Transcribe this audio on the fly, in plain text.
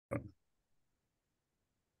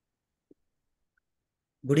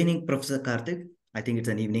Good evening, Professor Karthik. I think it's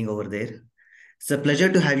an evening over there. It's a pleasure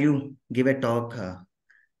to have you give a talk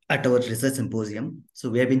at our research symposium.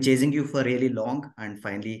 So we have been chasing you for really long and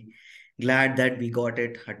finally glad that we got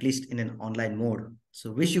it at least in an online mode.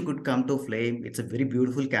 So wish you could come to Flame. It's a very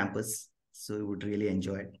beautiful campus. So we would really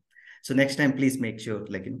enjoy it. So next time, please make sure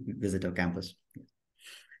you visit our campus.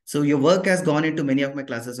 So your work has gone into many of my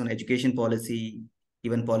classes on education policy,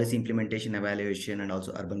 even policy implementation, evaluation, and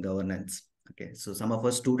also urban governance. Okay, so some of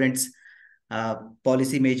our students,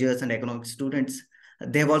 policy majors and economic students,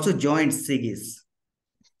 they have also joined SIGIS.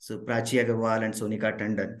 So Prachi Agarwal and Sonika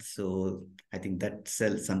Tandon. So I think that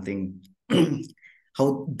sells something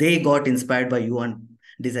how they got inspired by you and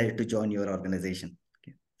decided to join your organization.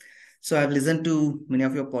 Okay. So I've listened to many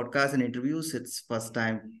of your podcasts and interviews. It's first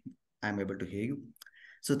time I'm able to hear you.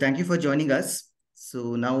 So thank you for joining us.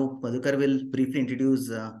 So now Madhukar will briefly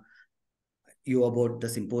introduce you about the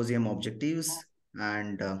symposium objectives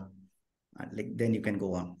and then you can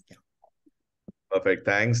go on. Yeah. Perfect.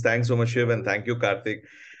 Thanks so much, Shiv, and thank you, Karthik.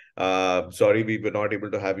 Sorry we were not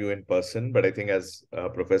able to have you in person, but I think as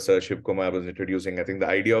Professor Shiv Kumar was introducing, I think the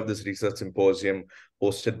idea of this research symposium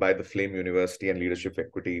hosted by the Flame University and Leadership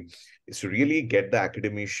Equity is to really get the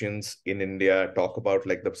academicians in India talk about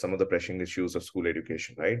like some of the pressing issues of school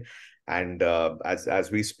education, right? And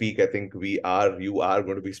as we speak, I think you are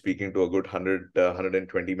going to be speaking to a good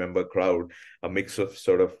 120 member crowd, a mix of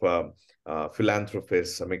sort of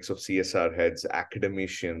philanthropists, a mix of CSR heads,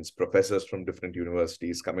 academicians, professors from different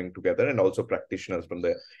universities coming together, and also practitioners from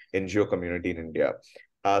the NGO community in India.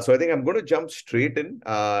 So I think I'm going to jump straight in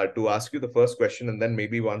to ask you the first question, and then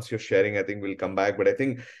maybe once you're sharing, I think we'll come back. But I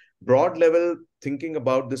think broad level thinking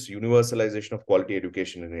about this universalization of quality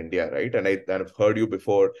education in India, right? And I've heard you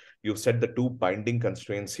before. You've said the two binding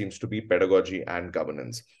constraints seems to be pedagogy and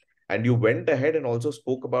governance. And you went ahead and also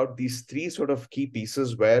spoke about these three sort of key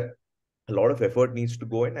pieces where a lot of effort needs to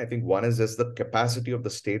go in. I think one is just the capacity of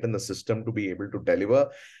the state and the system to be able to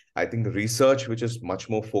deliver. I think research, which is much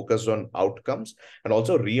more focused on outcomes, and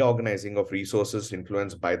also reorganizing of resources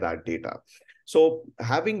influenced by that data. So,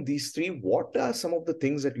 having these three, what are some of the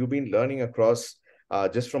things that you've been learning across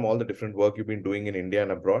just from all the different work you've been doing in India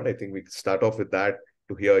and abroad? I think we could start off with that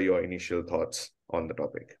to hear your initial thoughts on the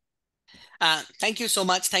topic. Thank you so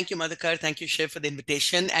much. Thank you, Madhukar. Thank you, Shiv, for the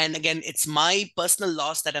invitation. And again, it's my personal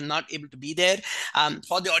loss that I'm not able to be there.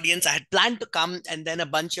 For the audience, I had planned to come, and then a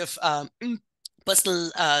bunch of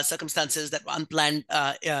personal circumstances that were unplanned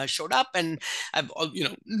showed up, and I've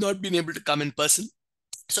not been able to come in person.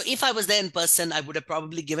 So if I was there in person, I would have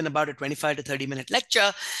probably given about a 25 to 30-minute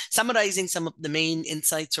lecture summarizing some of the main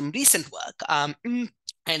insights from recent work.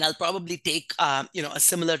 And I'll probably take a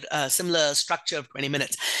similar structure of 20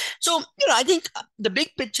 minutes. So I think the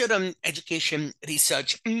big picture on education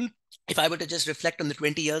research, if I were to just reflect on the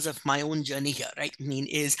 20 years of my own journey here, right? I mean,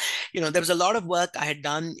 there was a lot of work I had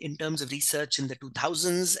done in terms of research in the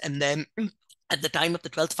 2000s, and then at the time of the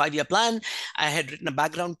 12th five-year plan, I had written a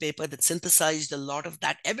background paper that synthesized a lot of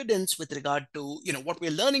that evidence with regard to, what we're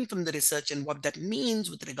learning from the research and what that means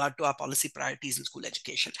with regard to our policy priorities in school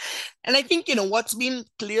education. And I think, what's been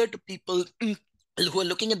clear to people who are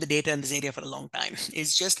looking at the data in this area for a long time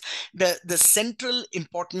is just the central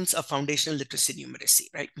importance of foundational literacy and numeracy,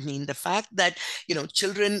 right? I mean, the fact that,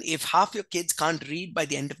 children, if half your kids can't read by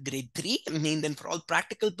the end of grade 3, I mean, then for all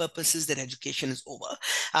practical purposes, their education is over.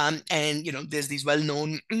 And, there's these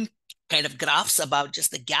well-known kind of graphs about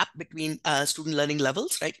just the gap between student learning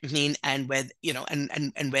levels, right? I mean, and where,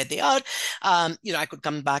 and where they are. I could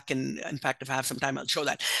come back and, in fact, if I have some time, I'll show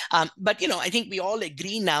that. But, I think we all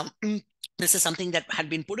agree now. This is something that had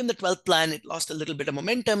been put in the 12th plan. It lost a little bit of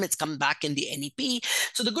momentum. It's come back in the NEP.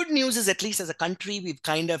 So the good news is, at least as a country, we've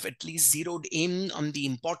kind of at least zeroed in on the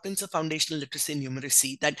importance of foundational literacy and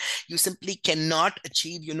numeracy, that you simply cannot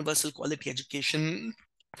achieve universal quality education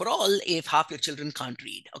for all if half your children can't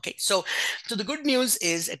read. Okay, so the good news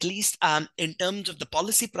is, at least in terms of the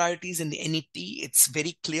policy priorities in the NEP, it's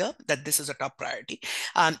very clear that this is a top priority.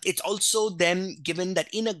 It's also then given that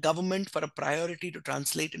in a government, for a priority to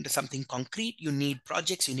translate into something concrete, you need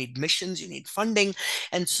projects, you need missions, you need funding.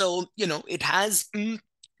 And so, it has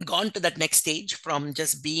gone to that next stage from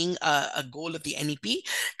just being a goal of the NEP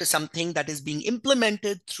to something that is being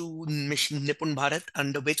implemented through Mission Nipun Bharat,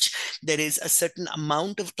 under which there is a certain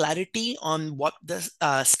amount of clarity on what the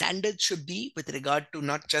standards should be with regard to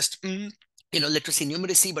not just literacy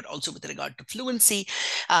numeracy, but also with regard to fluency.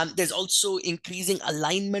 There's also increasing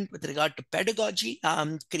alignment with regard to pedagogy,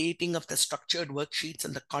 creating of the structured worksheets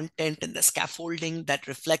and the content and the scaffolding that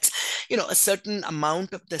reflects, a certain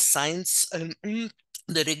amount of the science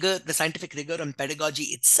the rigor, the scientific rigor on pedagogy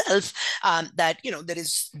itself, that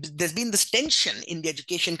there's been this tension in the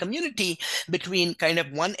education community between kind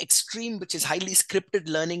of one extreme, which is highly scripted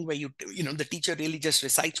learning, where the teacher really just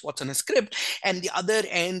recites what's on a script, and the other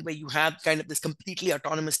end where you have kind of this completely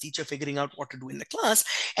autonomous teacher figuring out what to do in the class.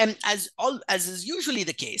 And as is usually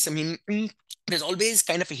the case, I mean, there's always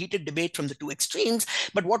kind of a heated debate from the two extremes,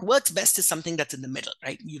 but what works best is something that's in the middle,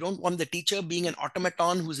 right? You don't want the teacher being an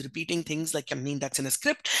automaton who's repeating things like, I mean, that's in a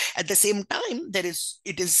script. At the same time,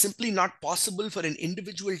 it is simply not possible for an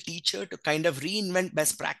individual teacher to kind of reinvent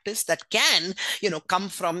best practice that can, come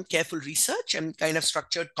from careful research and kind of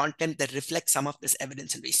structured content that reflects some of this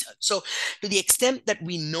evidence and research. So to the extent that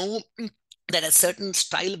we know that a certain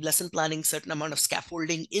style of lesson planning, certain amount of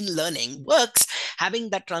scaffolding in learning works, having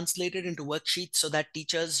that translated into worksheets so that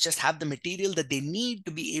teachers just have the material that they need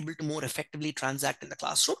to be able to more effectively transact in the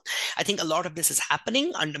classroom. I think a lot of this is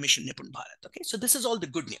happening under Mission Nipun Bharat. Okay, so this is all the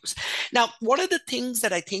good news. Now, what are the things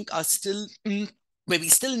that I think are still where we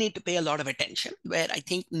still need to pay a lot of attention, where I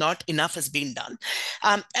think not enough has been done?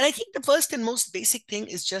 And I think the first and most basic thing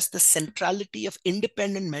is just the centrality of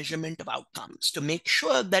independent measurement of outcomes, to make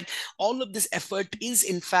sure that all of this effort is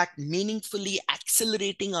in fact meaningfully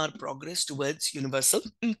accelerating our progress towards universal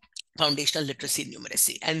foundational literacy and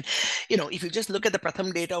numeracy. And if you just look at the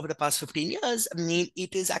Pratham data over the past 15 years, I mean,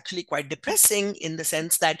 it is actually quite depressing in the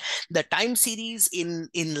sense that the time series in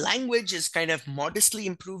language is kind of modestly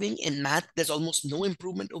improving. In math, there's almost no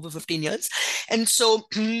improvement over 15 years. And so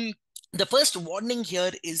the first warning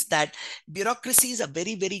here is that bureaucracies are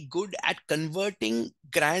very, very good at converting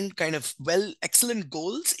grand kind of excellent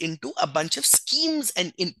goals into a bunch of schemes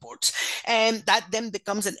and inputs. And that then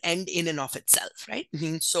becomes an end in and of itself, right?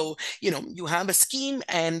 So, you have a scheme,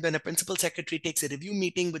 and when a principal secretary takes a review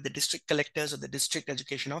meeting with the district collectors or the district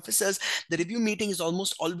education officers, the review meeting is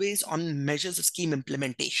almost always on measures of scheme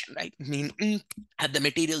implementation, right? I mean, have the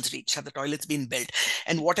materials reached, have the toilets been built,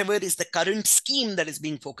 and whatever is the current scheme that is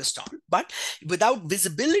being focused on. But without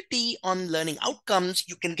visibility on learning outcomes,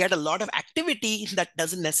 you can get a lot of activity that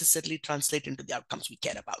doesn't necessarily translate into the outcomes we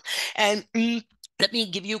care about. And let me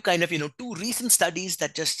give you kind of, two recent studies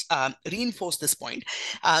that just reinforce this point.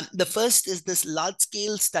 The first is this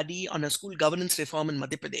large-scale study on a school governance reform in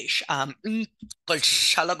Madhya Pradesh called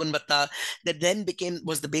Shala Gunvatta, that then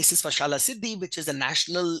was the basis for Shala Siddhi, which is a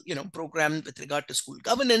national, program with regard to school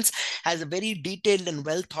governance, has a very detailed and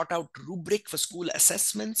well thought out rubric for school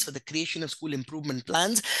assessments, for the creation of school improvement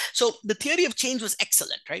plans. So the theory of change was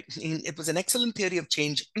excellent, right? It was an excellent theory of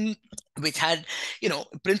change, which had,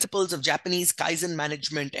 principles of Japanese Kaizen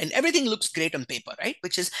management, and everything looks great on paper, right?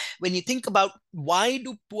 Which is, when you think about why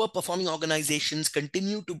do poor performing organizations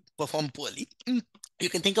continue to perform poorly, you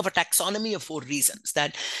can think of a taxonomy of 4 reasons.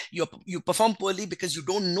 That you perform poorly because you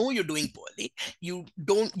don't know you're doing poorly. You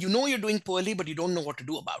know you're doing poorly, but you don't know what to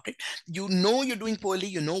do about it. You know you're doing poorly,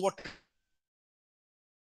 you know what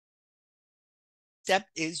step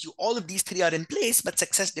is, all of these 3 are in place, but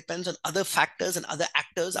success depends on other factors and other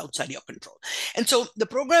actors outside your control. And so the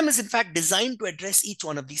program is in fact designed to address each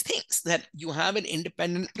one of these things, that you have an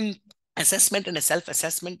independent assessment and a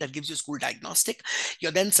self-assessment that gives you school diagnostic.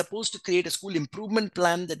 You're then supposed to create a school improvement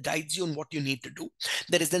plan that guides you on what you need to do.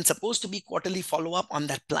 There is then supposed to be quarterly follow-up on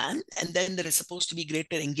that plan. And then there is supposed to be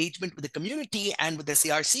greater engagement with the community and with the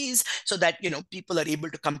CRCs, so that, people are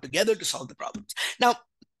able to come together to solve the problems. Now,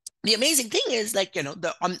 the amazing thing is, like,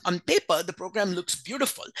 on paper, the program looks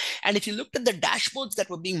beautiful. And if you looked at the dashboards that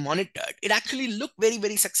were being monitored, it actually looked very,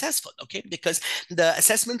 very successful, okay? Because the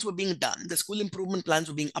assessments were being done, the school improvement plans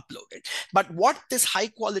were being uploaded. But what this high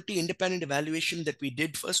quality independent evaluation that we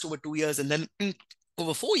did first over 2 years and then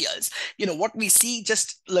over 4 years, what we see,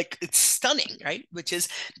 just like, it's stunning, right? Which is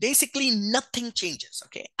basically nothing changes,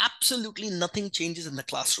 okay? Absolutely nothing changes in the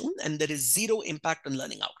classroom, and there is zero impact on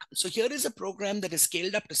learning outcomes. So here is a program that is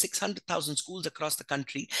scaled up to 600,000 schools across the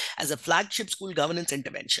country as a flagship school governance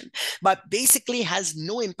intervention, but basically has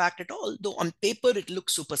no impact at all, though on paper it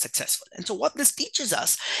looks super successful. And so what this teaches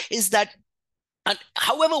us is that, and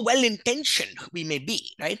however well-intentioned we may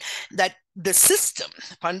be, right, that the system,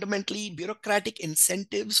 fundamentally, bureaucratic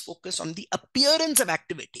incentives focus on the appearance of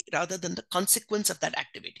activity rather than the consequence of that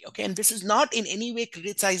activity, okay? And this is not in any way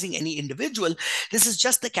criticizing any individual. This is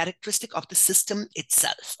just the characteristic of the system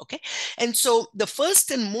itself, okay? And so the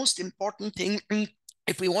first and most important thing,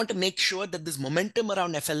 if we want to make sure that this momentum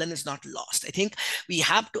around FLN is not lost, I think we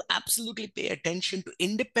have to absolutely pay attention to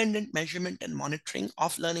independent measurement and monitoring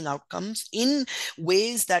of learning outcomes in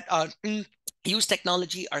ways that are use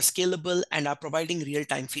technology, are scalable, and are providing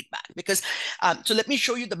real-time feedback. Because, so let me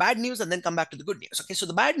show you the bad news and then come back to the good news. Okay, so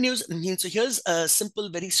the bad news, so here's a simple,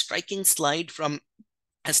 very striking slide from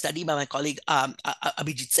a study by my colleague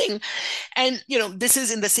Abhijit Singh. And, this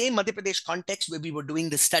is in the same Madhya Pradesh context where we were doing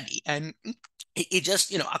this study. And it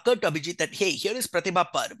just, occurred to Abhijit that, hey, here is Pratibha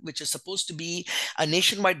Parv, which is supposed to be a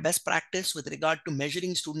nationwide best practice with regard to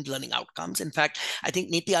measuring student learning outcomes. In fact, I think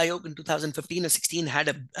Niti Aayog in 2015 or 16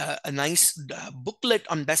 had a nice booklet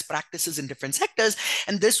on best practices in different sectors.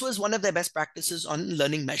 And this was one of their best practices on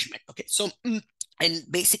learning measurement. Okay, so and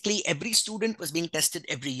basically every student was being tested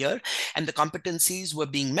every year, and the competencies were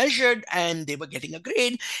being measured, and they were getting a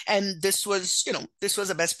grade. And this was, this was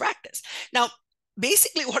a best practice. Now,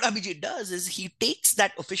 basically what Abhijit does is he takes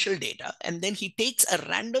that official data, and then he takes a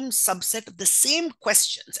random subset of the same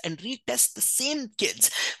questions and retests the same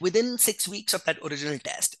kids within 6 weeks of that original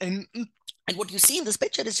test. And what you see in this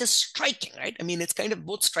picture is just striking, right? I mean, it's kind of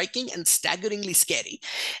both striking and staggeringly scary.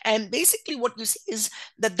 And basically what you see is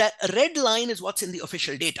that that red line is what's in the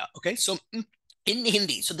official data. Okay, so in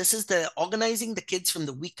Hindi, so this is the organizing the kids from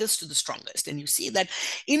the weakest to the strongest. And you see that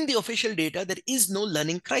in the official data, there is no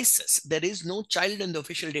learning crisis. There is no child in the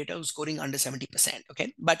official data who's scoring under 70%.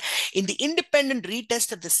 Okay, but in the independent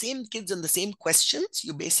retest of the same kids and the same questions,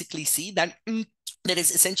 you basically see that there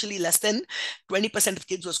is essentially less than 20% of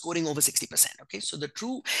kids who are scoring over 60%. Okay, so the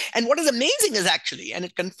true, and what is amazing is actually, and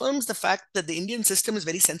it confirms the fact that the Indian system is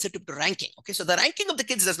very sensitive to ranking. Okay, so the ranking of the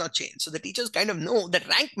kids does not change. So the teachers kind of know that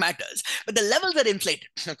rank matters, but the levels are inflated.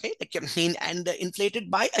 Okay, and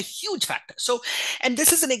inflated by a huge factor. So, and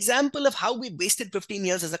this is an example of how we wasted 15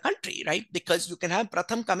 years as a country, right? Because you can have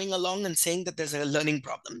Pratham coming along and saying that there's a learning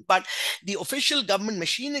problem, but the official government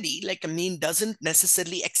machinery, doesn't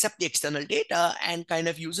necessarily accept the external data and kind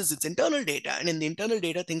of uses its internal data. And in the internal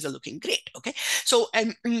data, things are looking great. Okay, so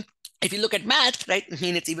and if you look at math, right,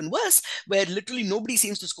 it's even worse, where literally nobody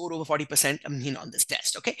seems to score over 40%, on this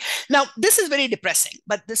test. Okay, now this is very depressing,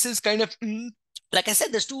 but this is kind of like I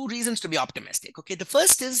said, there's two reasons to be optimistic. Okay, the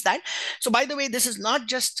first is that, so by the way, this is not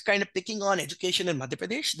just kind of picking on education in Madhya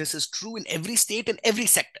Pradesh. This is true in every state and every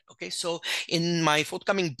sector. Okay, so in my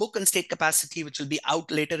forthcoming book on state capacity, which will be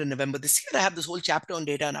out later in November this year, I have this whole chapter on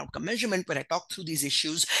data and outcome measurement where I talk through these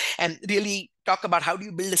issues and really talk about how do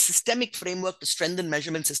you build a systemic framework to strengthen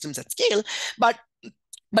measurement systems at scale. But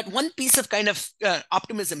one piece of kind of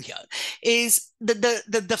optimism here is the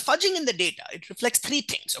fudging in the data. It reflects three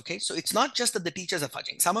things. Okay, so it's not just that the teachers are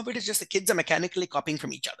fudging. Some of it is just the kids are mechanically copying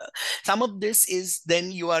from each other. Some of this is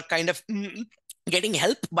then you are kind of getting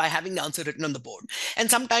help by having the answer written on the board. And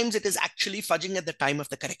sometimes it is actually fudging at the time of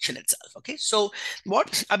the correction itself. Okay, so what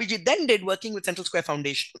Abhijit then did, working with Central Square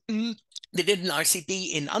Foundation, they did an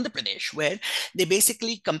RCT in Andhra Pradesh where they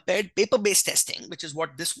basically compared paper-based testing, which is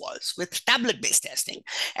what this was, with tablet-based testing.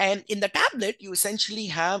 And in the tablet, you essentially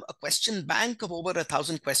have a question bank of over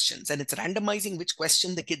 1,000 questions, and it's randomizing which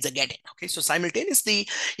question the kids are getting. Okay, so simultaneously,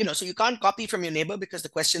 so you can't copy from your neighbor because the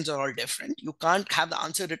questions are all different. You can't have the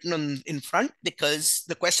answer written in front because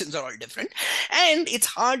the questions are all different. And it's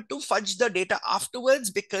hard to fudge the data afterwards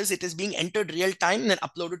because it is being entered real time and then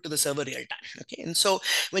uploaded to the server real time. Okay, and so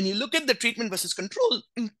when you look at the treatment versus control,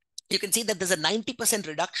 you can see that there's a 90%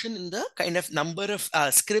 reduction in the kind of number of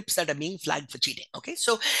scripts that are being flagged for cheating. Okay,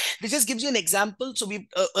 so this just gives you an example. So we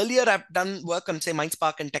earlier I've done work on, say,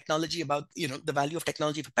 Mindspark and technology about the value of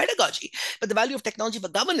technology for pedagogy, but the value of technology for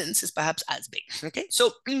governance is perhaps as big. Okay,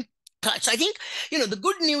 so I think, the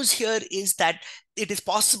good news here is that it is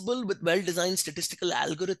possible with well-designed statistical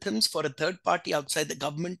algorithms for a third party outside the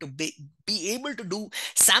government to be able to do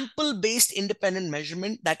sample-based independent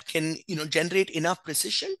measurement that can, generate enough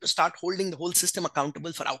precision to start holding the whole system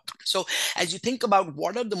accountable for outcomes. So as you think about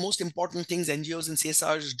what are the most important things NGOs and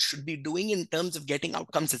CSRs should be doing in terms of getting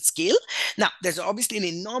outcomes at scale, now there's obviously an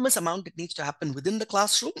enormous amount that needs to happen within the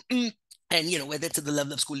classroom. And, whether it's at the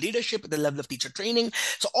level of school leadership, at the level of teacher training.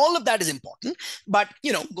 So all of that is important. But,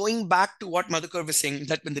 going back to what Madhukar was saying,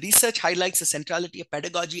 that when the research highlights the centrality of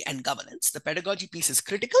pedagogy and governance, the pedagogy piece is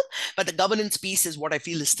critical, but the governance piece is what I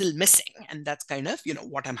feel is still missing. And that's kind of,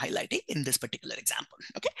 what I'm highlighting in this particular example.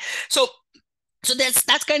 Okay. So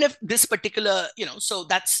that's kind of this particular, so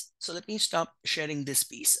let me stop sharing this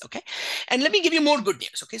piece. Okay. And let me give you more good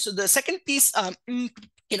news. Okay. So the second piece,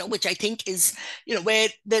 which I think is, where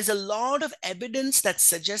there's a lot of evidence that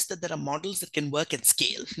suggests that there are models that can work at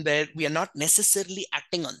scale, where we are not necessarily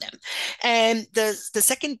acting on them. And the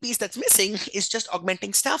second piece that's missing is just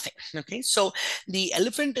augmenting staffing. Okay. So the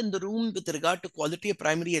elephant in the room with regard to quality of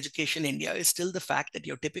primary education in India is still the fact that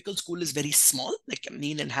your typical school is very small,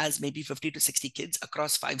 and has maybe 50 to 60 kids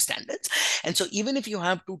across 5 standards. And so even if you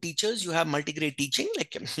have 2 teachers, you have multi-grade teaching,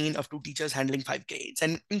 of 2 teachers handling 5 grades.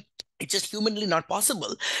 it's just humanly not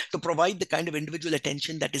possible to provide the kind of individual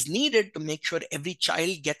attention that is needed to make sure every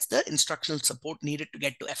child gets the instructional support needed to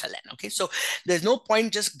get to FLN. Okay, so there's no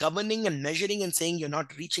point just governing and measuring and saying you're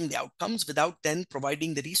not reaching the outcomes without then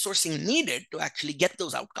providing the resourcing needed to actually get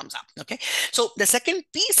those outcomes up. Okay, so the second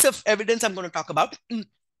piece of evidence I'm going to talk about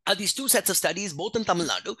are these two sets of studies, both in Tamil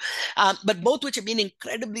Nadu, but both which have been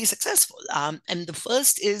incredibly successful. And the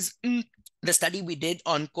first is the study we did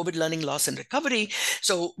on COVID learning loss and recovery.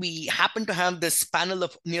 So we happened to have this panel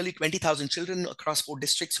of nearly 20,000 children across 4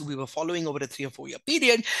 districts who we were following over a 3 or 4 year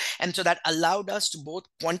period. And so that allowed us to both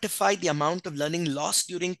quantify the amount of learning lost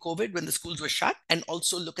during COVID when the schools were shut and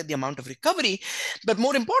also look at the amount of recovery. But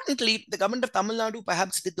more importantly, the government of Tamil Nadu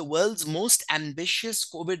perhaps did the world's most ambitious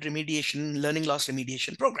COVID remediation, learning loss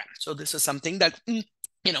remediation program. So this is something that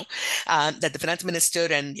that the finance minister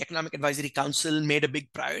and the economic advisory council made a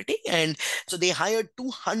big priority. And so they hired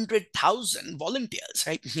 200,000 volunteers,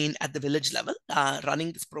 right? I mean, at the village level,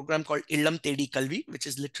 running this program called Illam Tedi Kalvi, which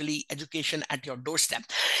is literally education at your doorstep.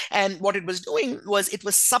 And what it was doing was it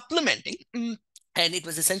was supplementing and it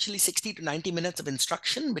was essentially 60 to 90 minutes of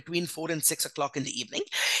instruction between 4 and 6 o'clock in the evening.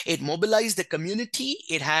 It mobilized the community.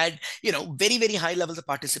 It had, very, very high levels of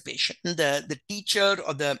participation. The teacher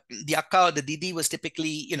or the akka or the didi was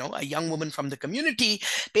typically, a young woman from the community,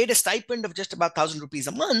 paid a stipend of just about 1,000 rupees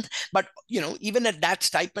a month. But, even at that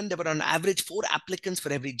stipend, there were on average 4 applicants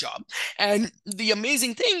for every job. And the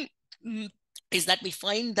amazing thing is that we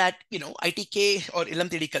find that, ITK or Illam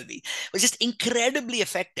Tedi Kalvi was just incredibly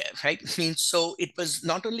effective, right? I mean, so it was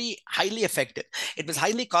not only highly effective, it was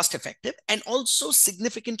highly cost effective and also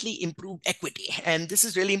significantly improved equity. And this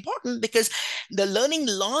is really important because the learning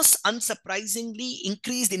loss, unsurprisingly,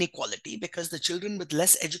 increased inequality because the children with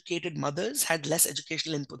less educated mothers had less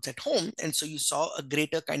educational inputs at home. And so you saw a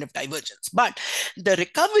greater kind of divergence. But the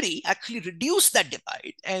recovery actually reduced that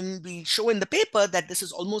divide. And we show in the paper that this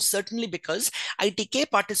is almost certainly because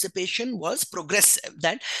ITK participation was progressive,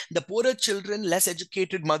 that the poorer children, less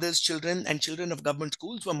educated mothers' children, and children of government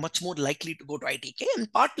schools were much more likely to go to ITK,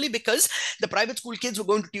 and partly because the private school kids were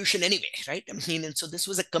going to tuition anyway, right? I mean, and so this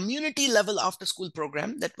was a community level after school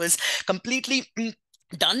program that was completely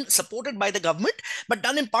done, supported by the government, but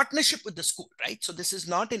done in partnership with the school, right? So this is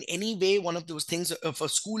not in any way one of those things of a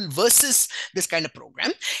school versus this kind of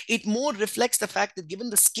program. It more reflects the fact that given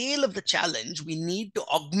the scale of the challenge, we need to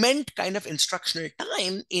augment kind of instructional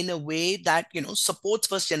time in a way that, supports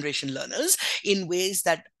first generation learners in ways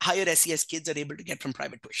that higher SES kids are able to get from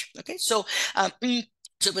private tuition. Okay, so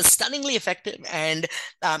so it was stunningly effective, and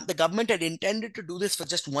the government had intended to do this for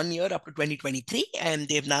just 1 year up to 2023, and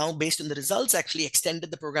they've now, based on the results, actually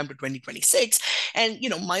extended the program to 2026. And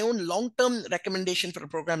my own long-term recommendation for a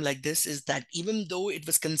program like this is that even though it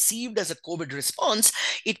was conceived as a COVID response,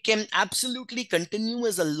 it can absolutely continue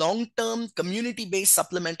as a long-term community-based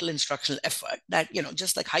supplemental instructional effort that,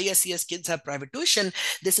 just like high SES kids have private tuition,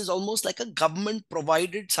 this is almost like a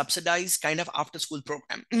government-provided, subsidized kind of after-school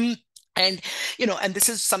program. And and this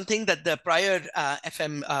is something that the prior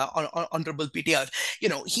FM honorable PTR,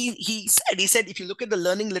 he said if you look at the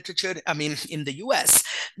learning literature, I mean, in the US,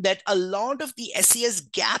 that a lot of the SES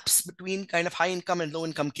gaps between kind of high income and low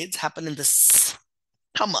income kids happen in the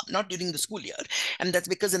summer, not during the school year. And that's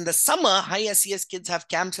because in the summer, high SES kids have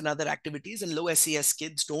camps and other activities, and low SES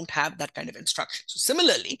kids don't have that kind of instruction. So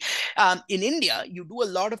similarly, in India, you do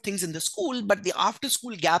a lot of things in the school, but the after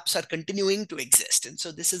school gaps are continuing to exist. And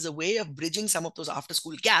so this is a way of bridging some of those after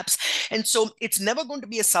school gaps. And so it's never going to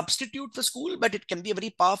be a substitute for school, but it can be a very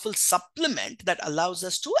powerful supplement that allows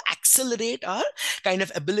us to accelerate our kind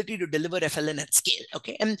of ability to deliver FLN at scale.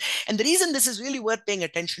 Okay. And the reason this is really worth paying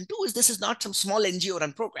attention to is this is not some small NGO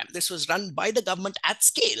run program. This was run by the government at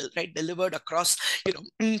scale, right? Delivered across,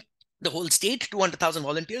 the whole state, 200,000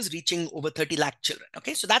 volunteers reaching over 30 lakh children.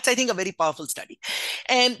 Okay, so that's, I think, a very powerful study.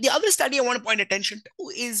 And the other study I want to point attention to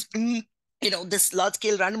is this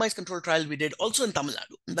large-scale randomized control trial we did also in Tamil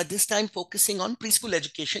Nadu, but this time focusing on preschool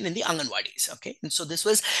education in the Anganwadis. Okay, and so this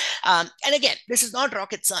was, and again, this is not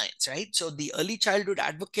rocket science, right? So the early childhood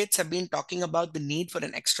advocates have been talking about the need for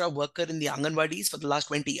an extra worker in the Anganwadis for the last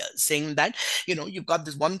 20 years, saying that, you've got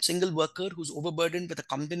this one single worker who's overburdened with a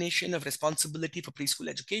combination of responsibility for preschool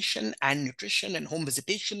education and nutrition and home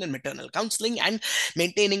visitation and maternal counseling and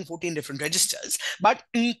maintaining 14 different registers. But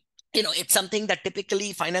it's something that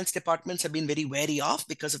typically finance departments have been very wary of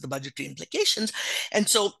because of the budgetary implications. And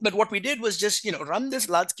so, but what we did was just, run this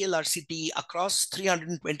large-scale RCT across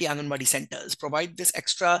 320 Anganwadi centers, provide this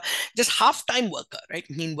extra, just half-time worker, right?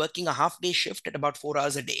 I mean, working a half-day shift at about 4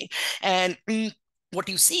 hours a day. And what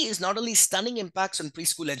you see is not only stunning impacts on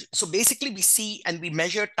preschool so basically we see and we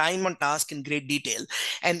measure time on task in great detail,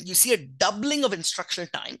 and you see a doubling of instructional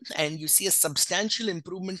time, and you see a substantial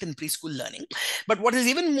improvement in preschool learning. But what is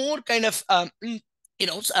even more kind of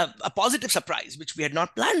a positive surprise, which we had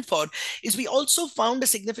not planned for, is we also found a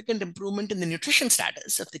significant improvement in the nutrition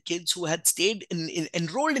status of the kids who had stayed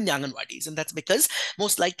enrolled in the Anganwadis. And that's because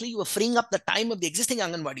most likely you were freeing up the time of the existing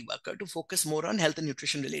Anganwadi worker to focus more on health and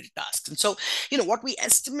nutrition related tasks. And so, what we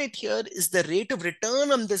estimate here is the rate of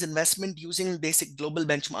return on this investment using basic global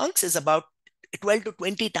benchmarks is about 12 to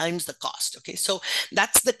 20 times the cost. Okay, so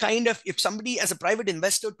that's the kind of, if somebody as a private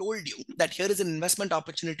investor told you that here is an investment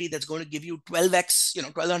opportunity that's going to give you 12x,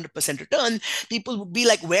 1200% return, people would be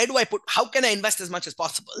like, where do I put, how can I invest as much as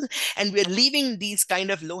possible? And we're leaving these kind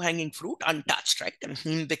of low hanging fruit untouched, right?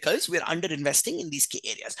 Because we're under investing in these key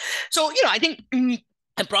areas. So, I think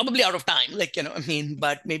I'm probably out of time,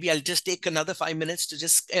 but maybe I'll just take another 5 minutes to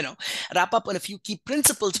just, wrap up on a few key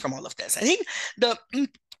principles from all of this. I think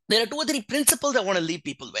there are 2 or 3 principles I want to leave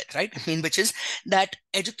people with, right? Which is that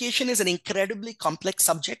education is an incredibly complex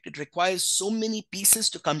subject. It requires so many pieces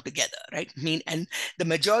to come together, right? And the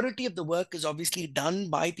majority of the work is obviously done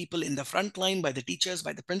by people in the front line, by the teachers,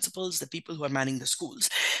 by the principals, the people who are manning the schools.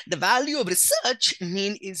 The value of research,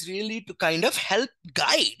 is really to kind of help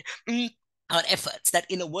guide our efforts, that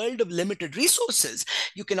in a world of limited resources,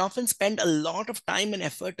 you can often spend a lot of time and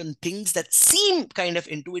effort on things that seem kind of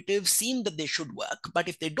intuitive, seem that they should work. But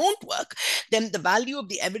if they don't work, then the value of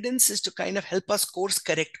the evidence is to kind of help us course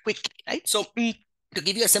correct quickly, right? So to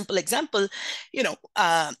give you a simple example,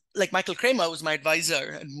 like Michael Kramer was my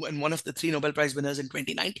advisor and one of the 3 Nobel Prize winners in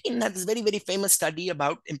 2019, had this very, very famous study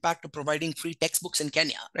about impact of providing free textbooks in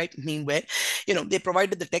Kenya, right? Where, they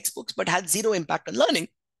provided the textbooks, but had zero impact on learning.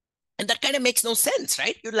 And that kind of makes no sense,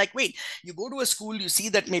 right? You're like, wait, you go to a school, you see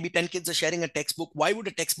that maybe 10 kids are sharing a textbook. Why would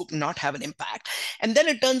a textbook not have an impact? And then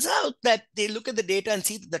it turns out that they look at the data and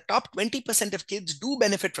see that the top 20% of kids do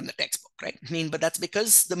benefit from the textbook, right? But that's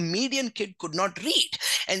because the median kid could not read.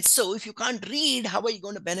 And so if you can't read, how are you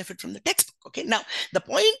going to benefit from the textbook? Okay, now the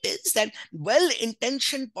point is that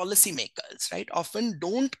well-intentioned policymakers, right, often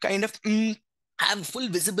don't kind of have full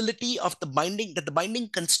visibility of the binding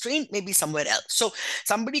constraint may be somewhere else. So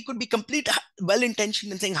somebody could be complete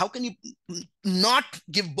well-intentioned and saying, how can you not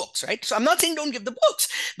give books, right? So I'm not saying don't give the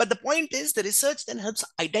books, but the point is the research then helps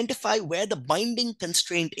identify where the binding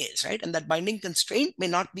constraint is, right? And that binding constraint may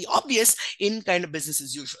not be obvious in kind of business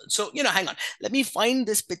as usual. So, hang on, let me find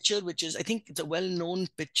this picture, which is, I think it's a well-known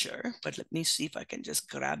picture, but let me see if I can just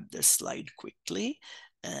grab this slide quickly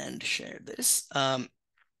and share this.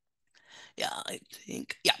 Yeah, I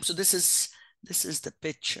think, yeah, so this is the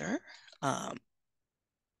picture,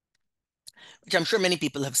 which I'm sure many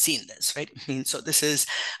people have seen this, right? So this is,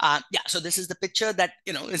 so this is the picture that,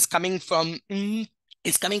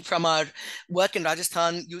 is coming from our work in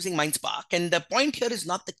Rajasthan using MindSpark. And the point here is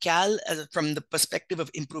not the CAL from the perspective of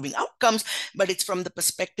improving outcomes, but it's from the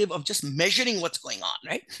perspective of just measuring what's going on,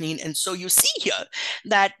 right? And so you see here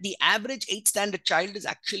that the average 8th standard child is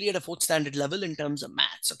actually at a 4th standard level in terms of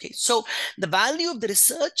maths, okay? So the value of the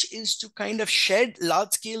research is to kind of shed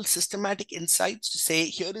large-scale systematic insights to say,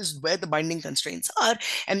 here is where the binding constraints are,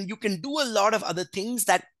 and you can do a lot of other things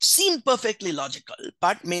that seem perfectly logical,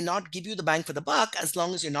 but may not give you the bang for the buck as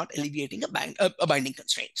long as you're not alleviating a binding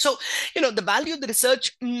constraint. So, the value of the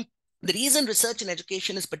research, the reason research in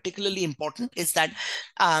education is particularly important is that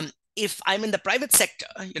if I'm in the private sector,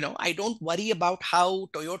 I don't worry about how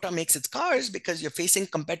Toyota makes its cars because you're facing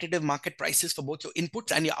competitive market prices for both your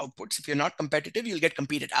inputs and your outputs. If you're not competitive, you'll get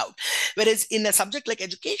competed out. Whereas in a subject like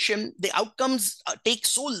education, the outcomes take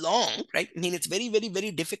so long, right? It's very, very, very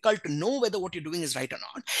difficult to know whether what you're doing is right or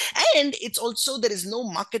not. And it's also, there is no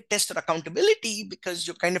market test or accountability because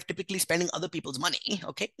you're kind of typically spending other people's money,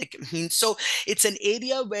 okay? So it's an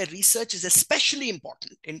area where research is especially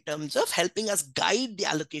important in terms of helping us guide the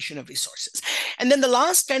allocation of resources. And then the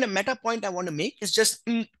last kind of meta point I want to make is just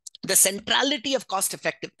the centrality of cost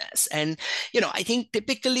effectiveness. And, I think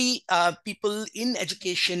typically people in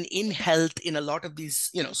education, in health, in a lot of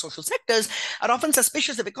these, social sectors are often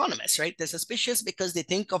suspicious of economists, right? They're suspicious because they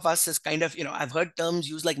think of us as kind of, I've heard terms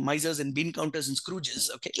used like misers and bean counters and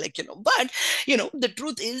Scrooges, okay? But, the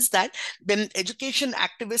truth is that when education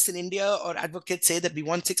activists in India or advocates say that we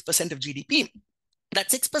want 6% of GDP, That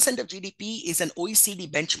 6% of GDP is an OECD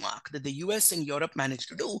benchmark that the US and Europe managed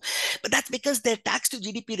to do. But that's because their tax to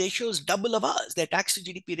GDP ratio is double of ours. Their tax to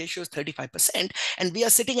GDP ratio is 35%. And we are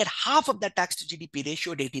sitting at half of that tax to GDP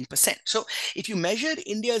ratio at 18%. So if you measure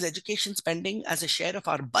India's education spending as a share of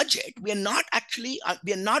our budget, we are not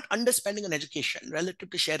underspending on education relative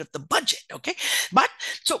to share of the budget. Okay. But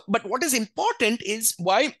what is important is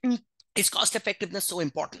why is cost effectiveness so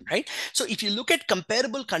important, right? So if you look at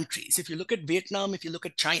comparable countries, if you look at Vietnam, if you look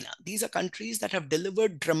at China, these are countries that have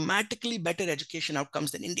delivered dramatically better education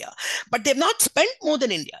outcomes than India, but they've not spent more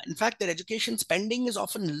than India. In fact, their education spending is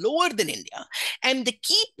often lower than India. And the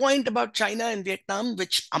key point about China and Vietnam,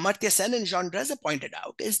 which Amartya Sen and Jean Dreze pointed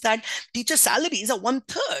out, is that teacher salaries are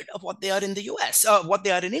 1/3 of what they are in the US, what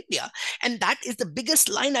they are in India. And that is the biggest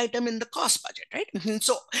line item in the cost budget, right?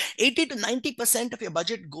 So 80 to 90% of your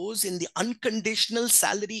budget goes in the unconditional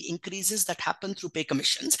salary increases that happen through pay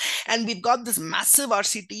commissions. And we've got this massive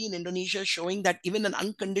RCT in Indonesia showing that even an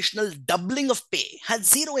unconditional doubling of pay has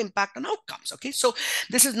zero impact on outcomes. Okay, so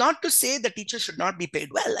this is not to say that teachers should not be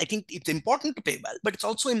paid well. I think it's important to pay well, but it's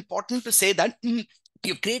also important to say that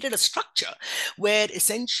you've created a structure where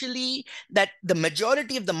essentially that the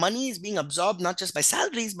majority of the money is being absorbed not just by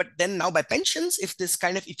salaries but then now by pensions. If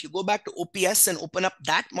you go back to OPS and open up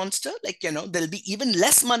that monster, there'll be even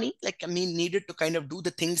less money needed to kind of do the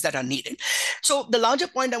things that are needed. So the larger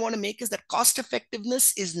point I want to make is that cost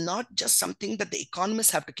effectiveness is not just something that the economists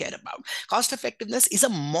have to care about. Cost effectiveness is a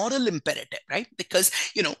moral imperative, right? Because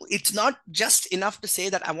it's not just enough to say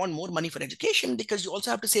that I want more money for education, because you also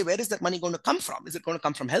have to say, where is that money going to come from? Is it going to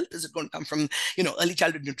come from health? Is it going to come from early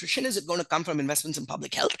childhood nutrition? Is it going to come from investments in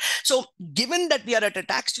public health? So given that we are at a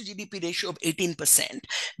tax to GDP ratio of 18%,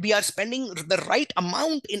 we are spending the right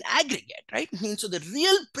amount in aggregate, right? So the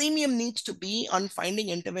real premium needs to be on finding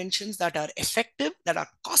interventions that are effective, that are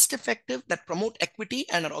cost effective, that promote equity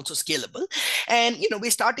and are also scalable. And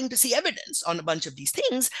we're starting to see evidence on a bunch of these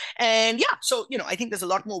things. And yeah, so I think there's a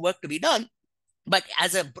lot more work to be done. But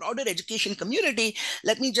as a broader education community,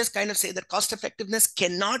 let me just kind of say that cost effectiveness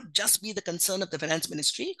cannot just be the concern of the finance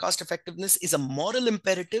ministry. Cost effectiveness is a moral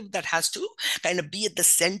imperative that has to kind of be at the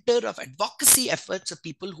center of advocacy efforts of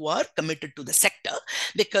people who are committed to the sector,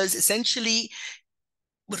 because essentially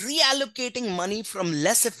reallocating money from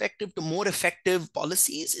less effective to more effective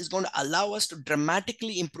policies is going to allow us to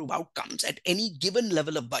dramatically improve outcomes at any given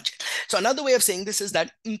level of budget. So another way of saying this is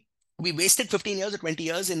that we wasted 15 years or 20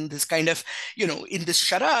 years in this kind of, in this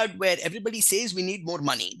charade where everybody says we need more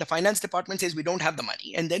money. The finance department says we don't have the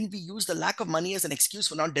money. And then we use the lack of money as an excuse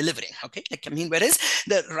for not delivering. Okay. Whereas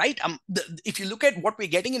if you look at what we're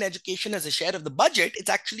getting in education as a share of the budget, it's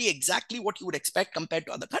actually exactly what you would expect compared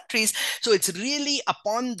to other countries. So it's really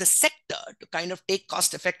upon the sector to kind of take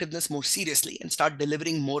cost effectiveness more seriously and start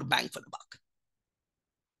delivering more bang for the buck.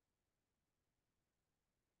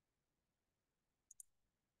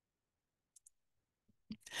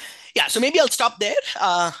 Yeah, so maybe I'll stop there.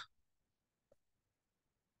 I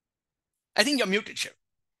think you're muted, Shiv.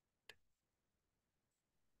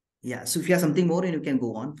 Yeah, so if you have something more, and you can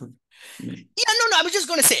go on. Yeah, no, I was just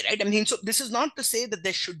going to say, right? So this is not to say that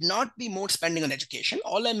there should not be more spending on education.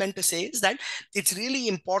 All I meant to say is that it's really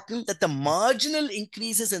important that the marginal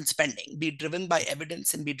increases in spending be driven by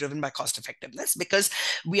evidence and be driven by cost effectiveness, because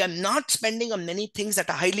we are not spending on many things that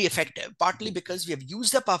are highly effective, partly because we have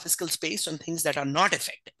used up our fiscal space on things that are not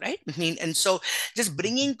effective, right? And so just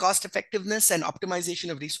bringing cost effectiveness and optimization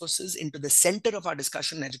of resources into the center of our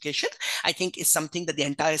discussion on education, I think is something that the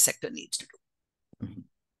entire sector needs to do.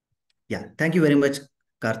 Yeah, thank you very much,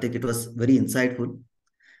 Karthik. It was very insightful.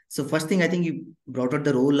 So first thing, I think you brought out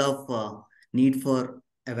the role of need for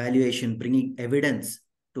evaluation, bringing evidence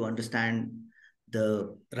to understand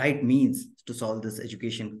the right means to solve this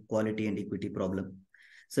education quality and equity problem.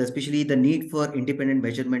 So especially the need for independent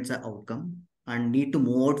measurements of outcome and need to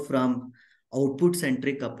move out from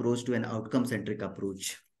output-centric approach to an outcome-centric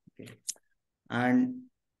approach. Okay. And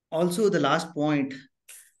also the last point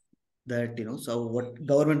that, so what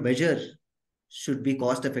government measure should be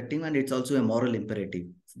cost effective, and it's also a moral imperative.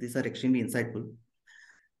 So these are extremely insightful.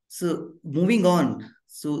 So moving on,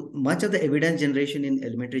 so much of the evidence generation in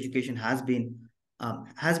elementary education has been on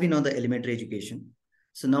the elementary education.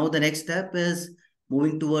 So now the next step is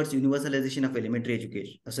moving towards universalization of elementary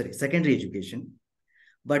education, secondary education.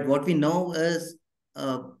 But what we know is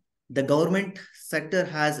the government sector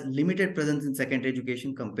has limited presence in secondary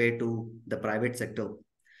education compared to the private sector.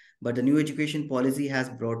 But the new education policy has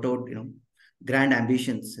brought out, grand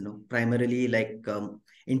ambitions, primarily like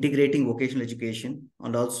integrating vocational education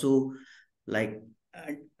and also like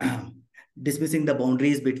dismissing the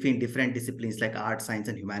boundaries between different disciplines like art, science,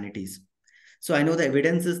 and humanities. So I know the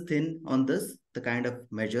evidence is thin on this, the kind of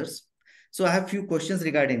measures. So I have few questions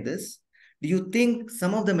regarding this. Do you think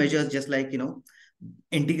some of the measures, just like,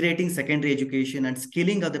 integrating secondary education and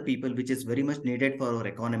skilling other people, which is very much needed for our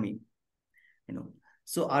economy, you know,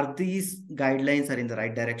 so are these guidelines are in the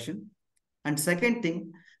right direction? And second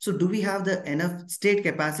thing, so do we have the enough state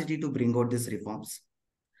capacity to bring out these reforms?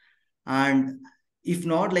 And if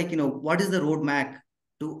not, like, what is the roadmap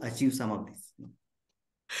to achieve some of these?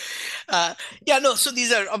 Uh, yeah, no, so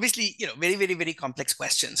these are obviously, very, very, very complex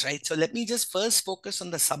questions, right? So let me just first focus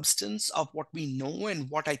on the substance of what we know and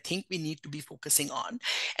what I think we need to be focusing on.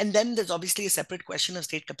 And then there's obviously a separate question of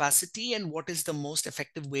state capacity and what is the most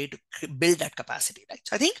effective way to build that capacity, right?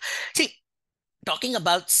 So I think, see, talking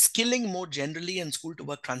about skilling more generally and school to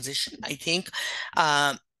work transition, I think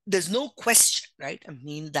there's no question, right? I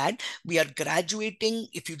mean, that we are graduating.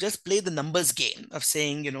 If you just play the numbers game of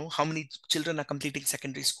saying, how many children are completing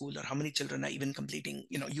secondary school or how many children are even completing,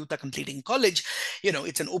 youth are completing college,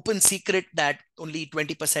 it's an open secret that only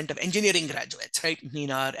 20% of engineering graduates, right, I mean,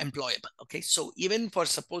 are employable. Okay. So even for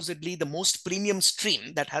supposedly the most premium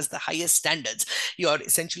stream that has the highest standards, you're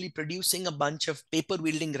essentially producing a bunch of paper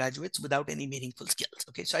wielding graduates without any meaningful skills.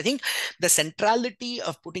 Okay. So I think the centrality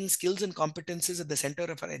of putting skills and competences at the center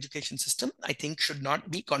of our education system, I think, should not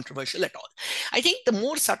be controversial at all. I think the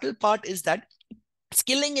more subtle part is that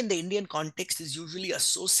skilling in the Indian context is usually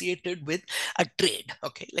associated with a trade,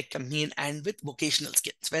 okay, like, I mean, and with vocational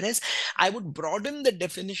skills. Whereas I would broaden the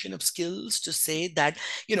definition of skills to say that,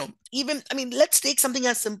 even, I mean, let's take something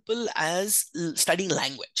as simple as studying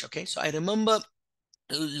language, okay? So I remember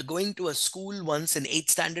going to a school once in 8th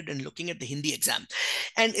standard and looking at the Hindi exam.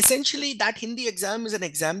 And essentially, that Hindi exam is an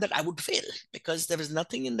exam that I would fail because there was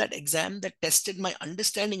nothing in that exam that tested my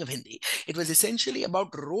understanding of Hindi. It was essentially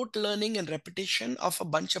about rote learning and repetition of a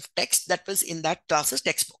bunch of text that was in that class's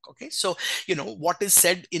textbook. Okay. So, what is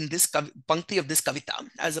said in this pankti of this kavita,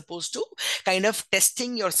 as opposed to kind of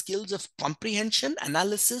testing your skills of comprehension,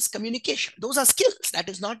 analysis, communication. Those are skills. That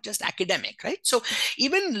is not just academic, right? So,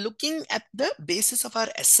 even looking at the basis of our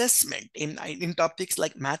assessment in topics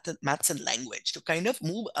like maths and language to kind of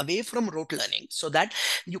move away from rote learning so that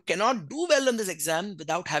you cannot do well on this exam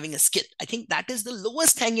without having a skill. I think that is the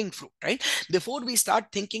lowest hanging fruit, right? Before we start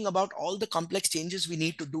thinking about all the complex changes we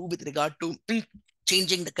need to do with regard to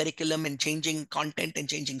changing the curriculum and changing content and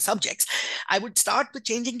changing subjects, I would start with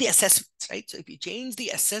changing the assessments, right? So if you change the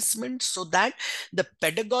assessment so that the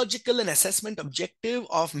pedagogical and assessment objective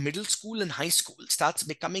of middle school and high school starts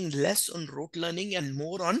becoming less on rote learning and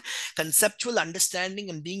more on conceptual understanding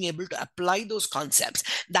and being able to apply those concepts,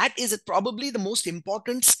 that is probably the most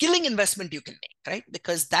important skilling investment you can make, right?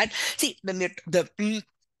 Because that, see,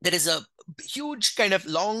 there is a huge kind of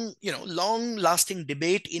long lasting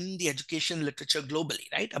debate in the education literature globally,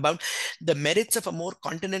 right, about the merits of a more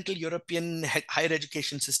continental European higher